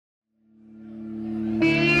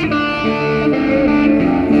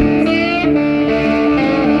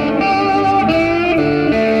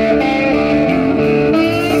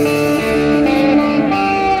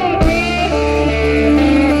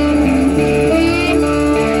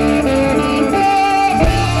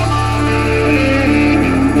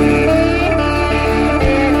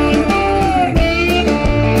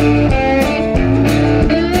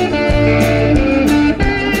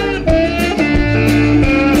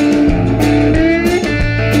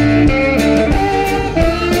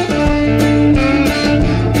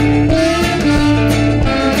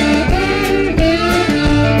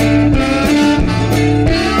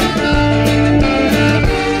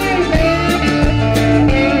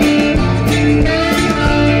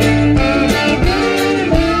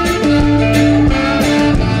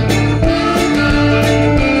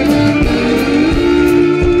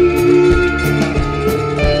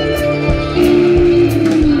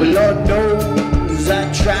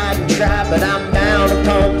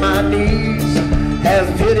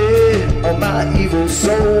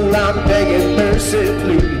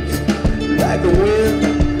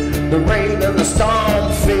and the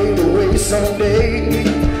storm fade away someday.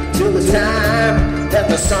 Till the time that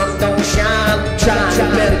the sun don't shine, try to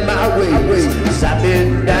bend my ways. 'Cause I've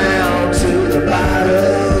been down to the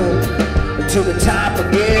bottom, to the top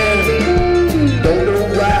again. Don't know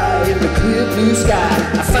why in the clear blue sky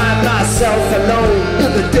I find myself alone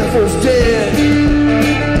in the devil's den.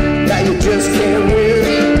 Now you just can't win,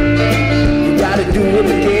 you gotta do it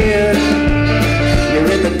again. You're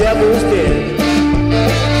in the devil's den.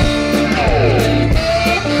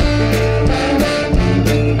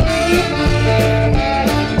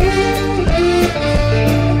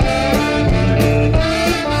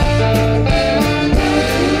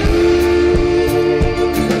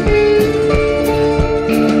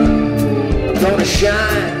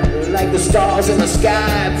 Shine like the stars in the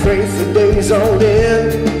sky, pray for days on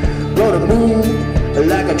end. Gonna move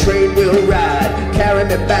like a train will ride, carry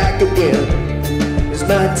me back again. It's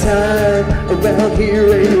my time around here,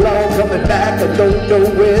 ain't long coming back, I don't know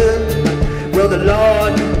when. Well, the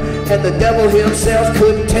Lord and the devil himself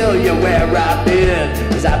couldn't tell you where I've been.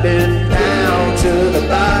 'Cause I've been down to the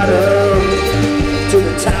bottom, to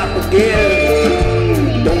the top again.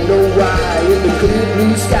 Don't know why in the clear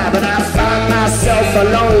blue sky, but I find myself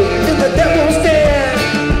alone in the devil's den.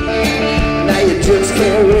 Now you just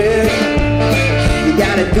can't win, you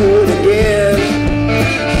gotta do it again.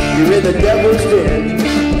 You're in the devil's den.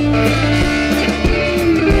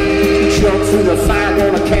 Jump through the fire,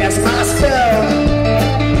 gonna cast my spell.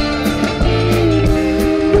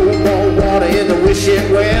 No more water in the wishing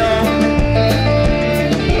well.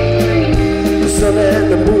 The sun and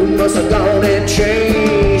the moon must have gone and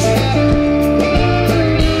changed.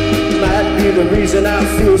 Might be the reason I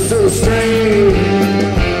feel so strange.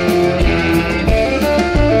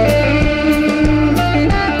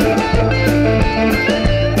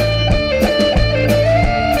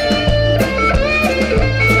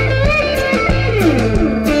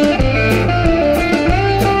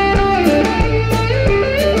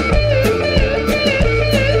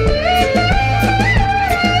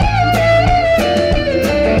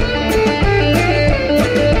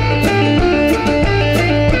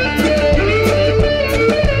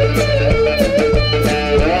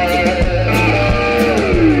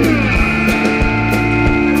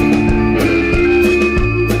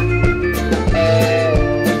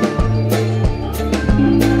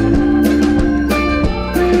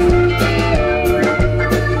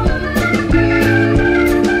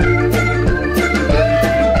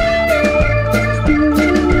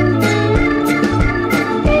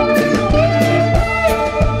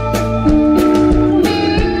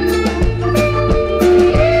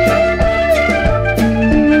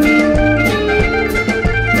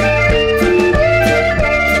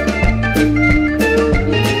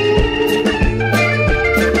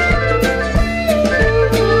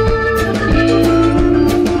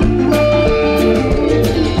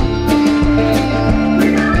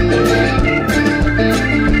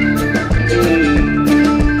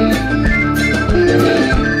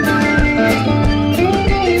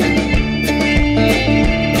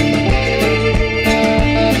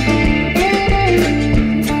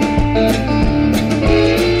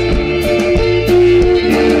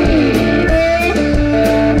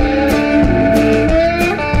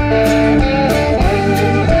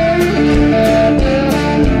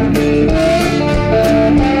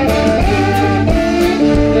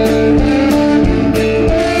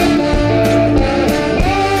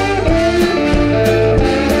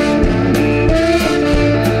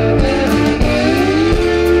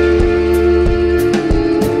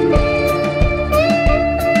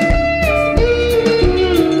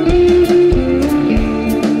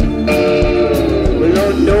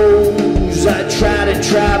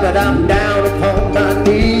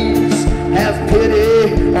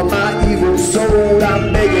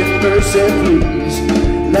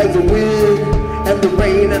 Like the wind and the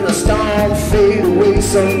rain and the storm fade away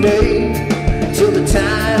someday. Till the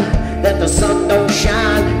time that the sun don't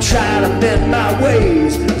shine, try to bend my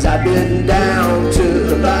ways. 'Cause I've been down to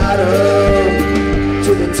the bottom,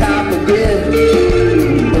 to the top again.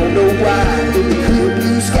 Don't know why in the clear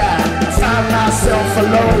blue sky I find myself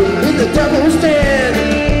alone in the devil's den.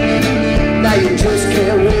 Now you just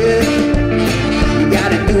can't win, you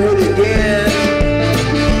gotta do it again.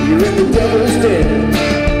 You're in the devil's den.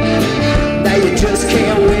 Now you just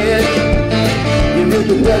can't win, you're in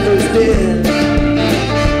the devil's den.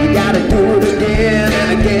 You gotta do it again and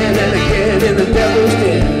again and again in the devil's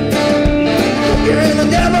den. You're in the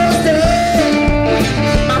devil's den.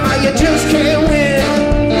 Mama, you just can't win,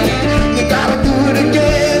 you gotta do it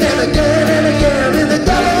again and again and again in the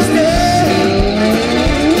devil's den.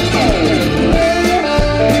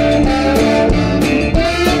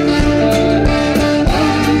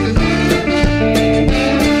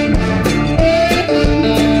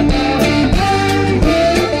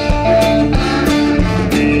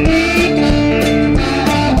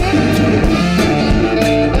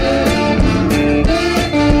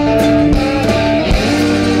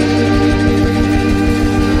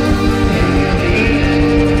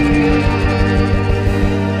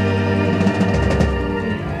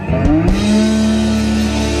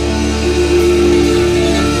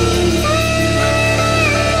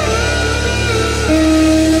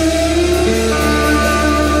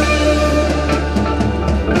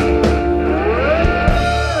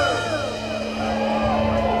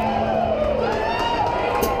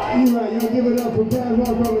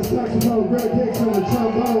 the saxophone, Greg Hicks on the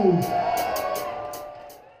trombone.